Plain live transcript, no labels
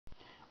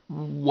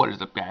What is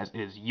up, guys?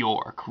 It is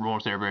your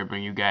Coronavirus Everybody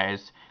bringing you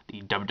guys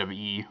the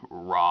WWE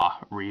Raw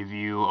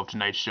review of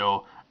tonight's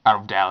show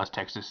out of Dallas,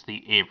 Texas,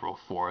 the April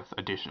 4th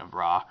edition of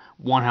Raw.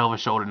 One hell of a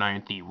show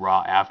tonight, the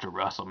Raw after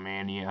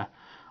WrestleMania.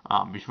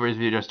 Before this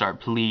video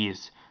starts,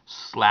 please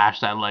slash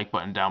that like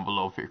button down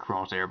below for your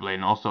Coronavirus Everybody,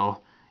 and also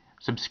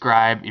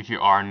subscribe if you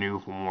are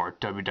new for more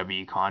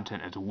WWE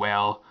content as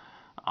well.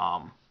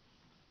 I'm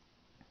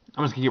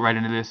just gonna get right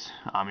into this.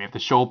 You have the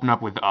show open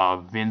up with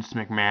Vince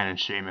McMahon and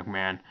Shane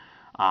McMahon.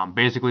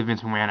 Basically,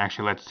 Vince McMahon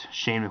actually lets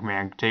Shane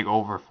McMahon take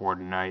over for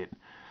tonight.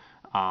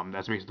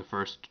 That's basically the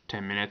first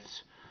 10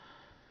 minutes.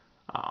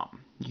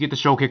 You get the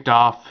show kicked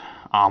off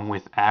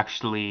with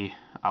actually,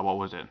 what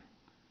was it?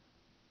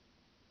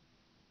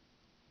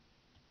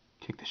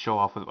 Kick the show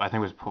off with, I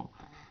think it was,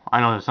 I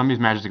know that some of these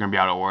matches are going to be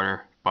out of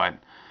order, but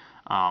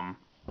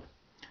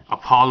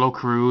Apollo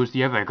Crews,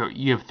 you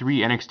have three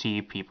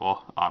NXT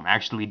people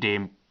actually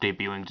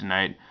debuting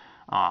tonight.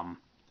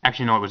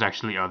 Actually, no, it was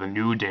actually the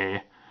New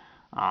Day.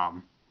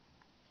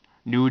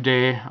 New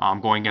Day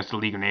going against the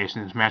League of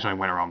Nations. This match only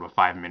went around about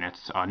 5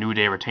 minutes. New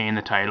Day retained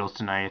the titles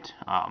tonight.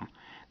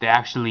 They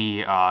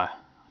actually,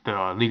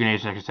 the League of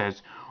Nations actually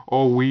says,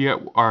 "Oh, we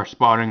are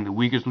spotting the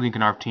weakest link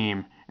in our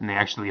team," and they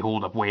actually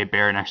hold up Wade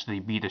Barrett and actually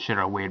beat the shit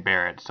out of Wade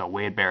Barrett. So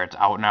Wade Barrett's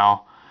out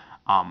now.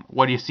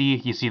 What do you see?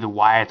 You see the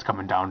Wyatts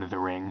coming down to the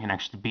ring and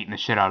actually beating the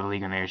shit out of the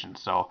League of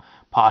Nations. So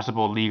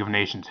possible League of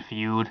Nations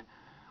feud.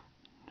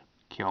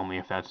 Kill me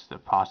if that's the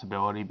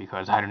possibility,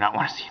 because I do not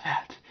want to see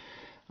that.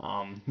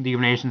 League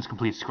of Nations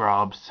complete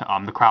scrubs.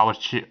 The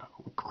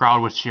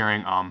crowd was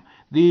cheering.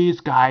 These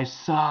guys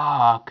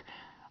suck.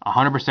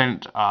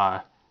 100%.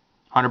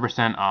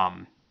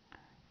 100%.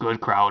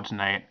 Good crowd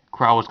tonight.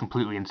 Crowd was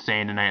completely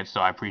insane tonight.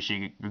 So I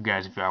appreciate you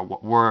guys if you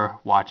were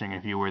watching,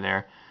 if you were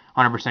there.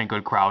 100%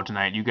 good crowd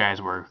tonight. You guys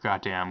were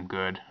goddamn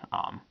good.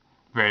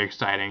 Very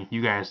exciting.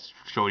 You guys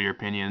showed your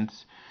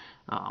opinions.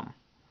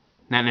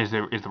 That is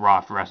the Raw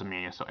for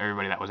WrestleMania, so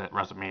everybody that was at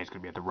WrestleMania is going to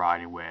be at the Raw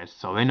anyways.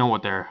 So they know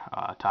what they're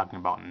talking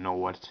about and know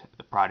what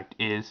the product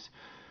is.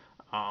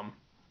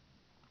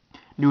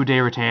 New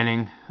Day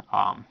retaining.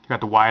 You got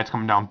the Wyatts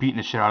coming down, beating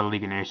the shit out of the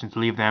League of Nations.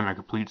 Leave them a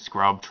complete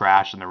scrub,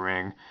 trash in the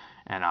ring.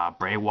 And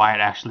Bray Wyatt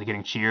actually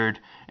getting cheered,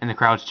 and the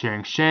crowd's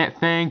cheering,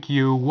 "Thank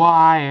you,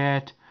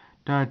 Wyatt.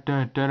 Da,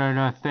 da, da, da,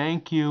 da,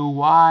 thank you,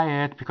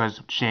 Wyatt,"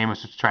 because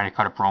Sheamus was trying to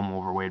cut a promo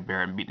over Wade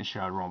Barrett and beating the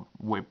shit out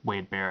of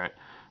Wade Barrett.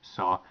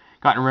 So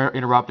got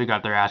interrupted,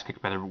 got their ass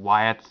kicked by the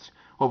Wyatts.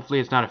 Hopefully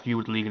it's not a feud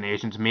with League of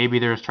Nations. Maybe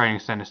they're just trying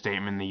to send a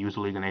statement. They use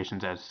the League of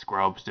Nations as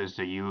scrubs just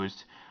to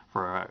use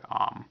for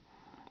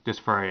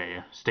just for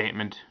a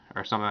statement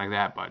or something like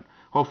that. But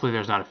hopefully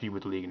there's not a feud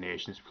with the League of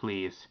Nations,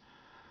 please.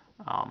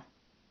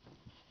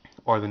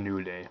 Or the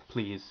New Day,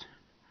 please.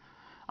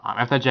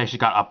 After that, you actually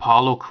got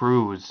Apollo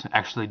Crews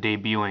actually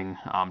debuting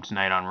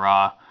tonight on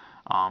Raw.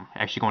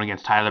 Actually going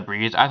against Tyler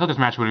Breeze. I thought this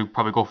match would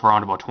probably go for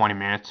around about 20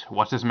 minutes.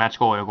 What's this match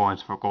go? It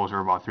goes for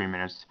about 3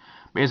 minutes.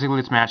 Basically,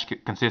 this match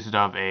consisted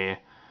of a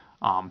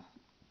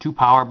 2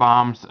 power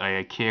bombs,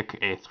 a kick,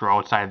 a throw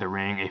outside the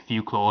ring, a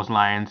few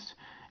clotheslines,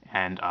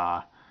 and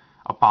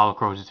Apollo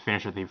Crews'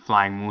 finisher, the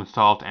flying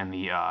moonsault, and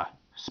the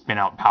spin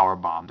out power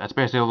bomb. That's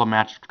basically all the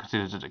match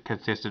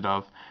consisted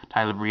of.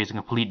 Tyler Breeze, a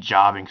complete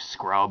jobbing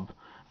scrub.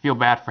 Feel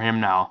bad for him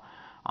now.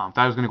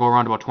 Thought it was going to go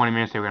around about 20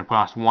 minutes. They were going to put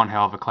on one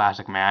hell of a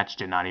classic match.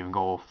 Did not even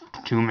go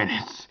 2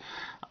 minutes.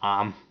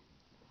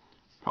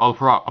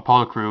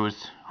 Apollo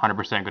Crews,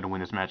 100% going to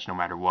win this match no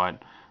matter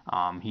what.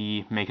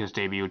 He makes his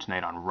debut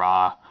tonight on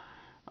Raw.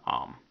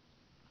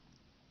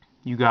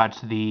 You got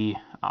the,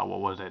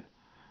 what was it?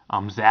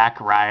 Zack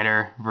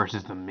Ryder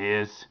versus The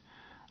Miz.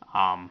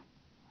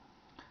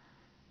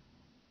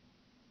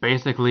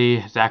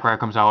 Basically, Zack Ryder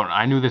comes out.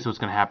 I knew this was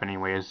going to happen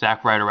anyways.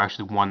 Zack Ryder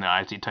actually won the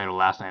IC title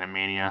last night at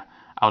Mania.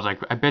 I was like,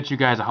 I bet you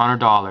guys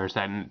 $100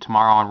 that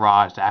tomorrow on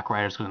Raw, Zack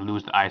Ryder's going to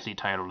lose the IC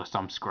title to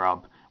some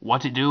scrub.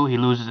 What's he do? He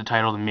loses the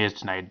title to The Miz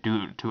tonight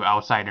due to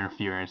outside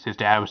interference. His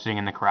dad was sitting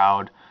in the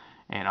crowd,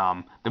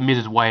 and The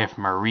Miz's wife,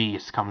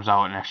 Maurice, comes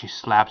out and actually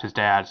slaps his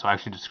dad, so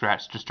actually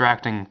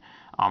distracting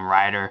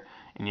Ryder,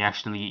 and he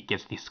actually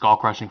gets the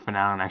skull-crushing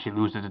finale and actually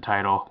loses the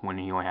title when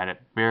he only had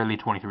it barely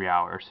 23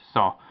 hours.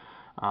 So,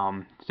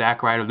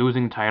 Zack Ryder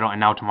losing the title, and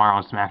now tomorrow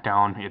on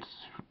SmackDown,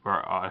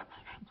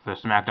 the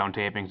SmackDown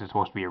tapings, it's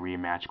supposed to be a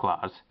rematch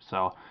clause.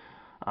 So,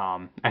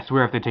 I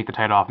swear if they take the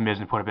title off Miz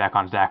and put it back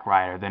on Zack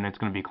Ryder, then it's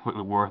going to be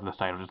completely worthless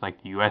title, just like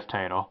the U.S.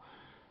 title.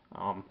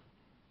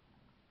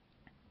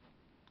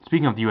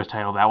 Speaking of the U.S.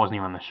 title, that wasn't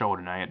even on the show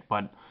tonight,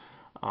 but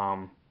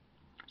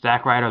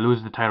Zack Ryder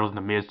loses the title to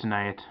The Miz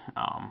tonight.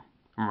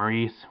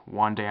 Maurice,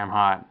 one damn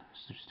hot,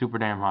 super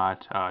damn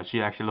hot.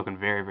 She's actually looking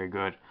very, very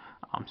good.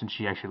 Since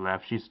she actually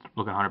left, she's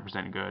looking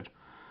 100% good.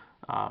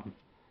 I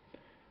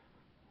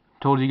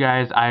told you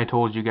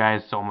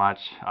guys so much.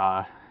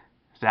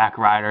 Zack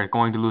Ryder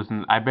going to lose.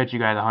 I bet you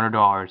guys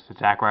 $100 that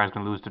Zack Ryder's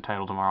going to lose the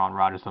title tomorrow on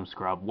Raw to some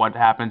scrub. What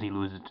happens? He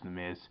loses to The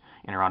Miz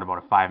in around about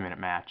a 5-minute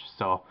match.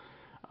 So,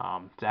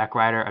 Zack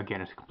Ryder,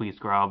 again, is a complete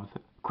scrub. The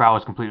crowd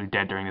was completely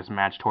dead during this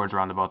match towards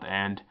around about the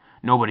end.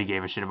 Nobody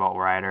gave a shit about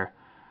Ryder.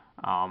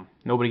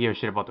 Nobody gave a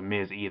shit about the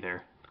Miz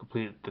either.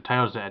 The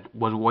titles that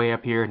was way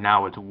up here,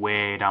 now it's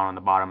way down on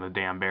the bottom of the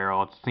damn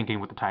barrel. It's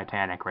sinking with the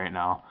Titanic right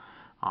now,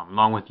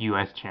 along with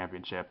U.S.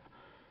 Championship.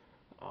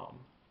 Um,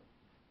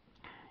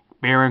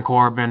 Baron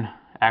Corbin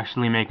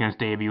actually making his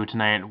debut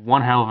tonight.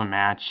 One hell of a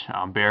match.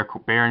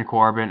 Baron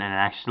Corbin and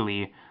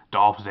actually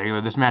Dolph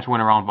Ziggler. This match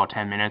went around about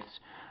 10 minutes.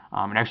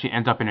 It actually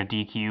ends up in a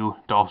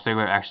DQ. Dolph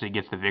Ziggler actually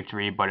gets the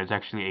victory, but it's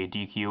actually a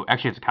DQ.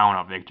 Actually, it's a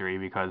count-out victory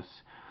because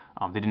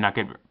they did not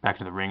get back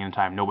to the ring in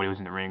time. Nobody was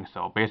in the ring,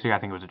 so basically I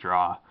think it was a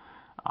draw.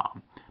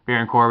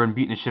 Baron Corbin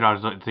beating the shit out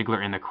of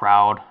Ziggler in the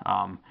crowd.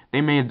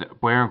 They made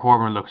Baron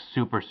Corbin look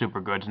super,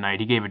 super good tonight.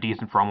 He gave a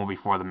decent promo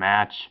before the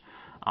match.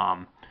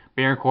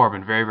 Baron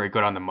Corbin, very, very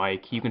good on the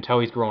mic. You can tell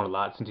he's grown a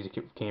lot since he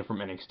came from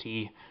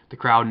NXT. The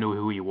crowd knew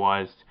who he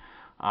was.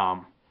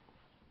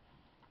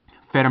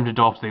 Fed him to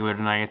Dolph Ziggler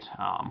tonight.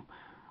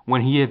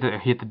 When he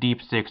hit the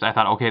deep six, I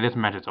thought, okay, this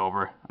match is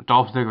over.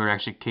 Dolph Ziggler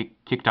actually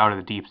kicked out of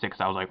the deep six.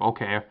 I was like,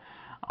 okay.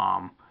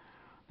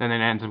 Then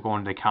it ends up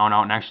going to the count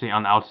out, and actually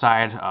on the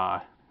outside,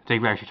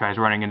 Ziggler actually tries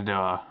running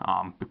into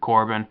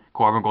Corbin.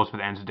 Corbin goes for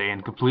the ends of day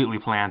and completely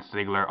plants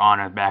Ziggler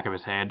on the back of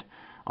his head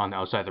on the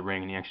outside of the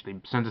ring, and he actually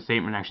sends a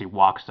statement and actually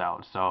walks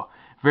out. So,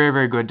 very,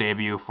 very good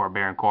debut for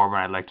Baron Corbin.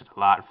 I liked it a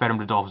lot. Fed him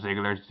to Dolph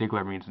Ziggler.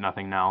 Ziggler means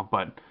nothing now,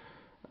 but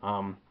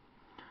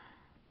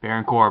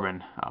Baron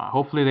Corbin.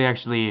 Hopefully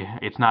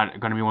it's not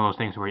going to be one of those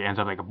things where he ends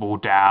up like a Bo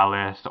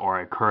Dallas or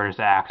a Curtis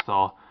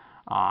Axel.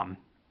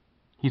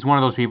 He's one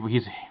of those people.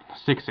 He's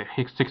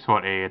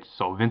 6'8",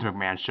 so Vince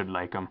McMahon should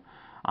like him.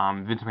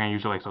 Vince McMahon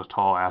usually likes those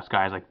tall ass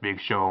guys like Big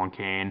Show and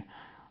Kane.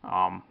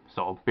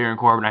 So Baron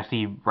Corbin, I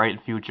see bright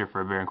future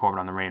for Baron Corbin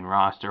on the main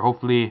roster.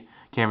 Hopefully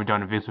Kevin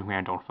Dunn and Vince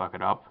McMahon don't fuck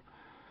it up.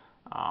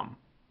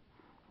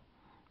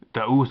 The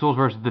Usos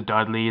versus the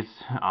Dudleys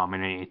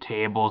in a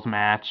tables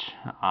match.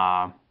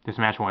 This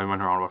match only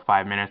went around about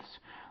 5 minutes.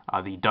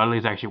 The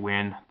Dudleys actually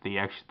win.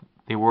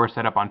 They were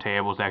set up on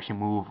tables. They actually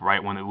move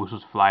right when the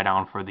Usos fly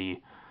down for the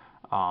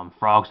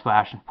frog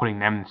splash, putting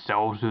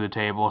themselves through the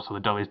table, so the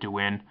Dudleys do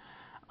win.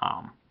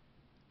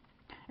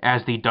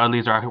 As the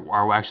Dudleys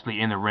are actually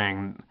in the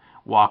ring,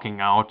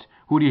 walking out.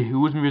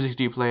 Whose music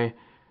do you play?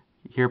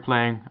 Here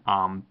playing?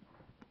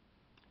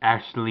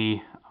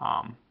 Actually,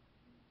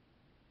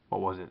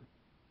 what was it?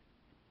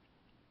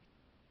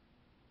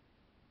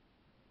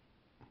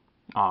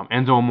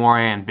 Enzo Amore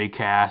and Big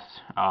Cass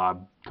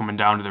coming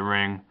down to the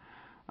ring.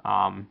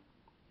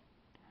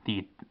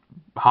 The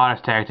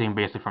hottest tag team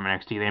basically from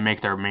NXT. They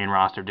make their main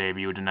roster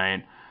debut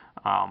tonight.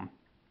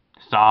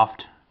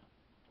 Soft.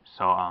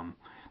 So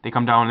they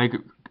come down.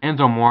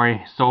 Enzo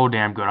Amore, so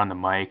damn good on the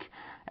mic.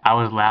 I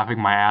was laughing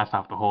my ass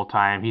off the whole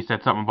time. He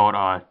said something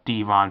about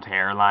Devon's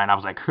hairline. I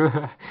was like,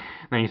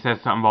 then he said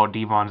something about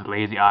Devon's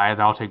lazy eyes.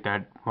 I'll take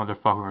that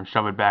motherfucker and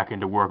shove it back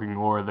into working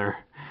order.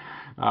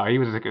 He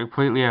was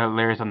completely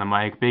hilarious on the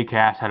mic. Big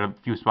Cass had a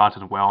few spots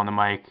as well on the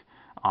mic.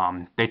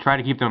 They try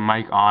to keep the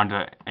mic on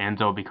to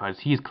Enzo because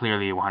he's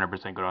clearly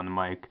 100% good on the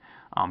mic.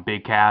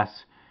 Big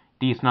Cass,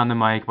 decent on the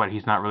mic, but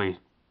he's not really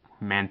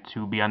meant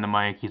to be on the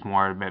mic. He's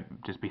more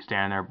just be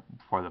standing there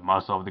for the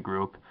muscle of the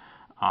group.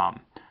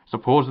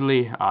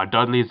 Supposedly,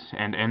 Dudley's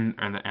and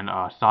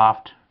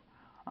Soft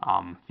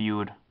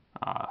feud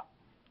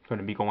going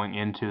to be going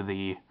into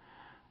the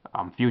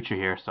future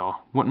here, so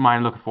wouldn't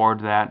mind looking forward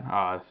to that.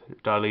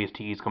 Dudley's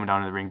tease coming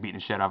down to the ring, beating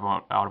the shit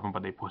out of him,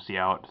 but they pussy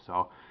out.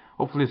 So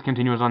hopefully this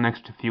continues on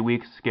next few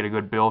weeks. Get a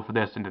good build for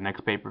this into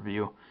next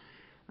pay-per-view.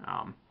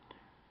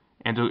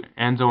 Enzo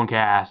and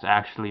Cass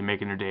actually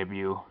making their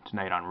debut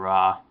tonight on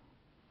Raw.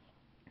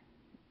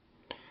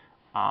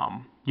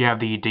 You have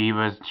the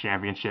Divas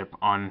Championship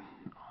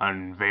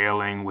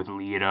unveiling with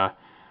Lita.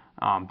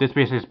 This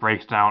basically just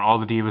breaks down. All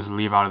the Divas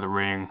leave out of the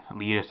ring.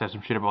 Lita says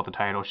some shit about the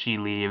title. She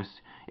leaves.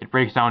 It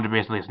breaks down to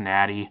basically it's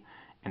Natty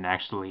and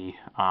actually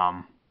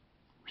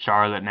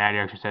Charlotte. Natty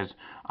actually says,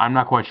 I'm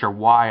not quite sure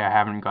why I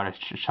haven't got a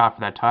shot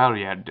for that title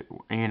yet,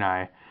 ain't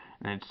I?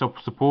 And it's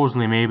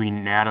supposedly maybe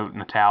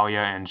Natalya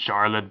and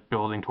Charlotte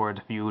building towards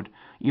a feud,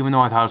 even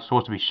though I thought it was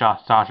supposed to be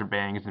Sasha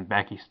Banks and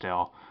Becky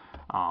still.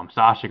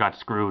 Sasha got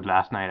screwed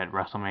last night at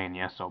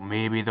WrestleMania, so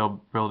maybe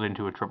they'll build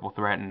into a triple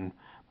threat and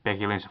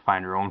Becky Lynch to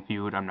find her own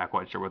feud. I'm not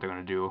quite sure what they're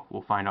going to do.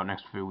 We'll find out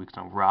next few weeks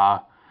on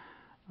Raw.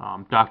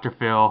 Dr.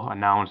 Phil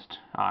announced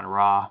on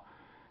Raw.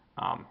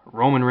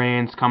 Roman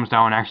Reigns comes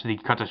down and actually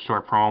cuts a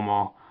short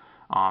promo.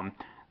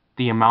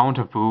 The amount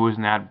of boos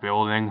in that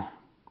building,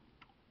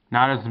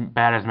 not as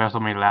bad as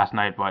WrestleMania last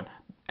night, but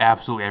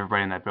absolutely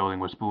everybody in that building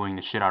was booing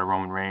the shit out of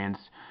Roman Reigns.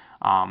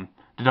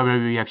 The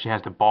WWE actually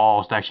has the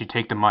balls to actually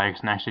take the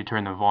mics and actually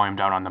turn the volume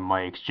down on the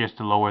mics just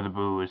to lower the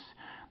boos.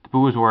 The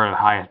boos were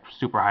high,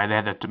 super high. They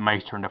had the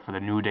mics turned up for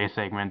the New Day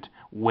segment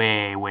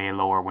way, way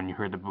lower when you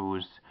heard the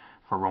boos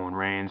for Roman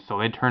Reigns. So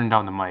they turned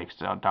down the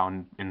mics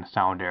down in the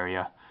sound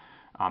area.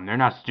 They're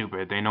not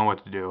stupid. They know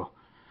what to do.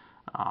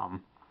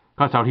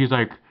 Cuts out. He's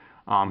like,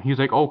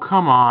 oh,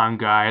 come on,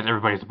 guys.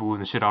 Everybody's booing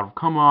the shit out of him.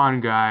 Come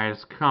on,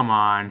 guys. Come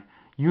on.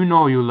 You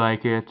know you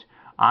like it.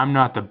 I'm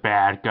not the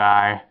bad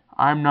guy.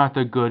 I'm not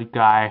the good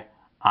guy.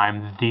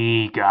 I'm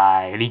the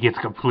guy, and he gets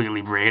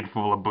completely brain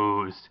full of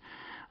booze.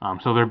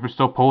 So they're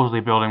supposedly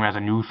building him as a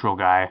neutral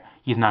guy.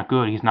 He's not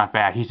good, he's not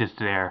bad, he's just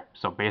there.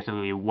 So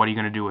basically, what are you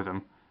gonna do with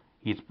him?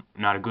 He's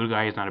not a good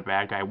guy, he's not a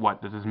bad guy.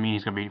 What does this mean?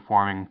 He's gonna be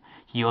forming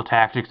heel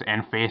tactics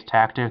and face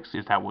tactics?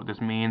 Is that what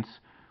this means?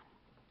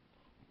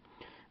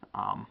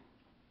 Um,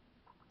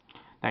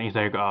 then he's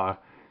like,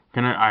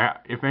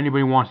 if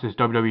anybody wants this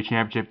WWE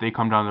Championship, they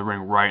come down the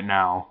ring right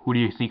now. Who do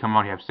you see come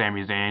out? You have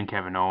Sami Zayn,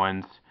 Kevin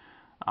Owens,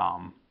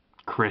 um,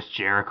 Chris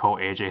Jericho,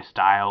 AJ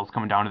Styles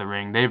coming down to the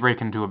ring. They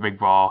break into a big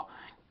brawl.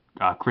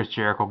 Chris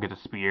Jericho gets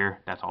a spear.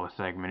 That's all the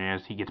segment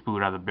is. He gets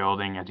booed out of the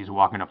building as he's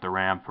walking up the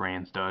ramp.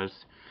 Reigns does.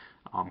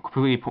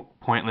 Completely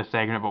pointless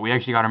segment, but we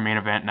actually got our main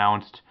event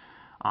announced.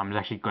 It's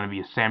actually going to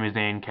be Sami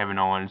Zayn, Kevin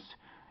Owens,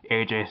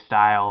 AJ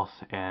Styles,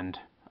 and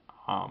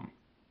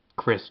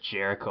Chris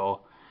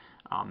Jericho.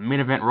 Main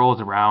event rolls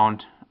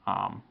around.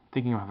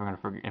 Thinking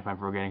if I'm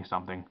forgetting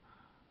something.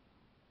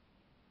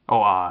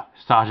 Oh,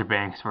 Sasha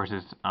Banks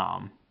versus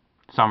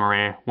Summer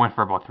Rae went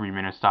for about 3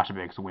 minutes. Sasha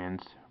Banks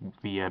wins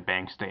via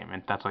bank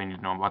statement. That's all you need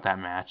to know about that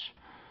match.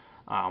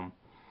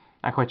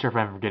 Not quite sure if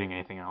I'm forgetting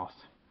anything else.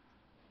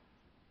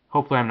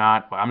 Hopefully I'm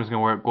not, but I'm just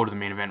going to go to the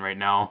main event right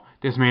now.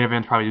 This main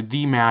event is probably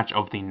the match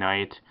of the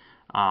night.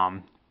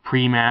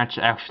 Pre-match,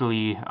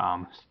 actually,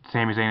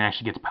 Sami Zayn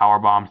actually gets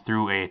powerbombed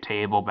through a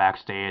table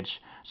backstage.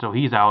 So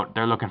he's out.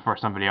 They're looking for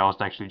somebody else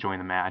to actually join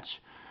the match.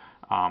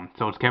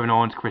 So it's Kevin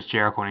Owens, Chris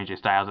Jericho, and AJ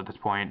Styles at this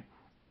point.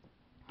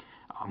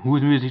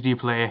 Whose music do you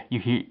play? You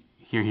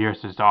hear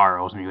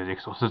Cesaro's music.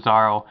 So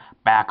Cesaro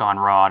back on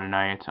Raw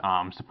tonight.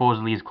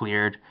 Supposedly he's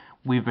cleared.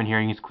 We've been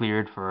hearing he's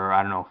cleared for,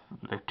 I don't know,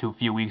 like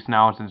few weeks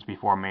now, since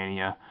before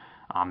Mania.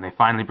 They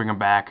finally bring him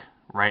back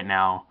right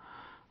now.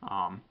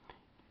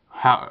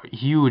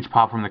 Huge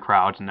pop from the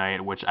crowd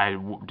tonight, which I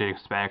did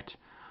expect.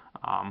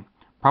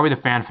 Probably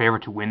the fan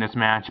favorite to win this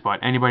match, but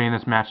anybody in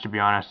this match, to be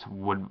honest,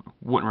 wouldn't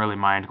really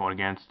mind going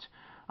against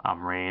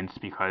Reigns,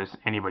 because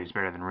anybody's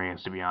better than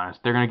Reigns, to be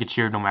honest. They're going to get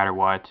cheered no matter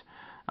what.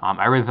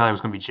 I really thought it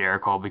was going to be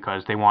Jericho,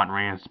 because they want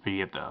Reigns to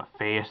be at the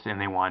face, and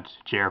they want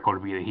Jericho to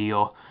be the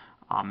heel,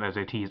 as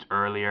I teased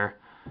earlier.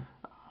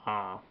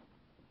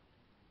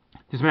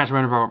 This match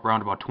ran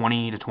around about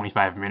 20 to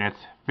 25 minutes.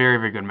 Very,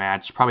 very good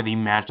match. Probably the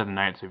match of the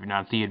night, so if you've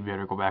not seen it, you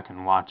better go back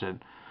and watch it.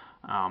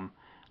 A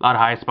lot of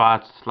high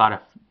spots, a lot of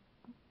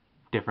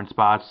different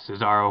spots.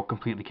 Cesaro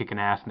completely kicking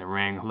ass in the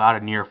ring. A lot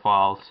of near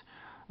falls.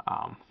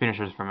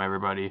 Finishers from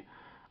everybody.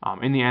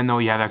 In the end, though,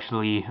 you have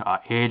actually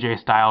AJ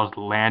Styles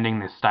landing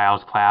the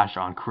Styles Clash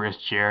on Chris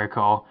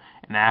Jericho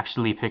and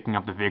actually picking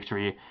up the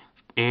victory.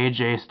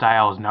 AJ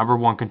Styles,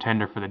 #1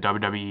 contender for the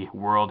WWE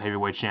World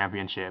Heavyweight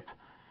Championship.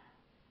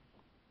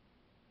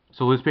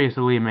 So this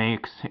basically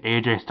makes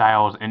AJ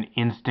Styles an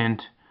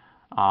instant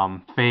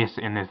face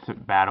in this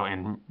battle,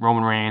 and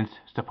Roman Reigns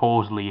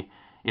supposedly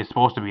is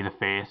supposed to be the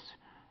face.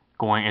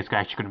 It's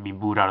actually going to be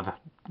booed out of the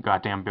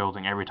goddamn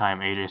building every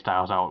time AJ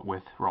Styles out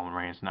with Roman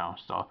Reigns now.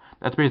 So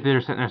that's basically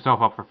they're setting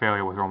themselves up for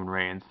failure with Roman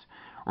Reigns.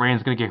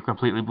 Reigns going to get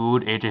completely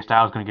booed. AJ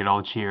Styles going to get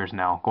all the cheers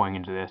now going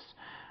into this.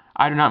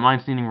 I do not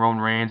mind seeing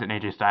Roman Reigns and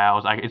AJ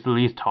Styles. It's at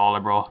least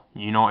tolerable.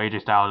 You know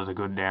AJ Styles is a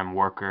good damn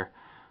worker.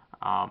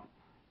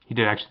 He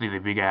did actually the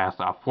big ass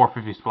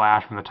 450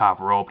 splash from the top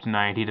rope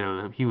tonight.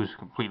 He was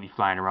completely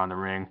flying around the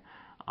ring.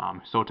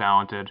 So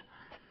talented.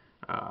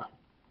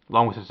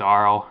 Along with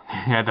Cesaro,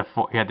 he had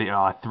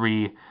the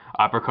 3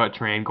 uppercut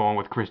train going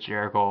with Chris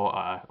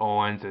Jericho,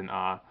 Owens, and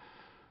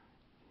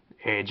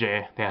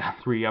AJ. They had a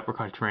 3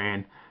 uppercut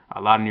train. A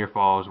lot of near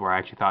falls where I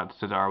actually thought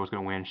Cesaro was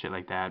going to win, shit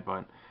like that.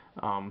 But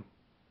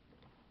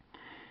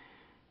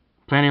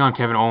planning on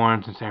Kevin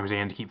Owens and Sami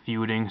Zayn to keep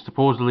feuding.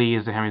 Supposedly,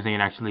 Sami Zayn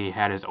actually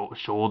had his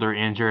shoulder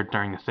injured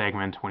during the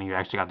segment when he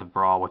actually got the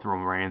brawl with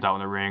Roman Reigns out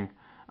in the ring.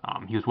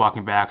 He was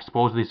walking back.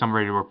 Supposedly,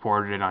 somebody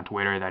reported it on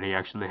Twitter that he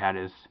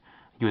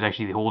was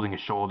actually holding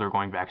his shoulder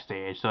going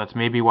backstage. So that's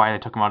maybe why they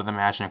took him out of the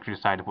match and actually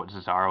decided to put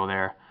Cesaro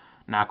there.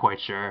 Not quite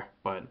sure,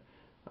 but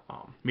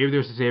maybe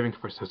there's a saving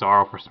for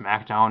Cesaro for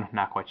SmackDown.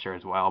 Not quite sure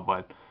as well,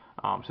 but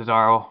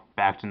Cesaro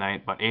back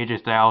tonight. But AJ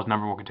Styles,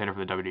 #1 contender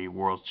for the WWE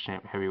World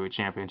Heavyweight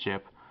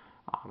Championship.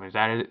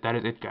 That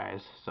is it,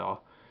 guys. So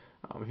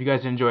if you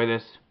guys enjoy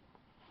this,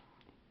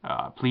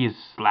 please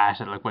slash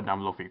that like button down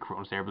below for your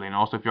Corona Saberblade. And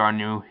also, if you are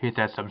new, hit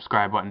that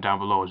subscribe button down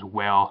below as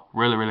well.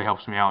 Really, really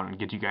helps me out and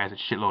gets you guys a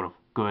shitload of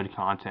good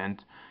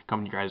content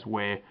coming your guys'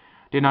 way.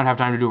 Did not have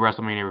time to do a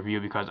WrestleMania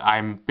review because I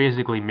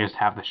basically missed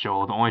half the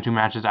show. The only 2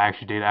 matches I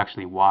did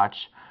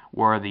watch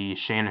were the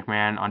Shane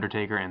McMahon,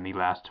 Undertaker, and the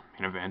last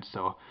main event.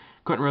 So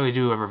couldn't really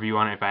do a review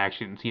on it if I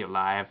actually didn't see it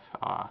live.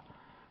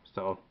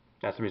 So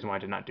that's the reason why I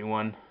did not do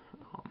one.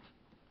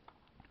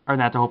 Other than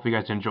that, I hope you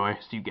guys enjoy.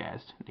 See you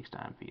guys next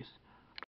time. Peace.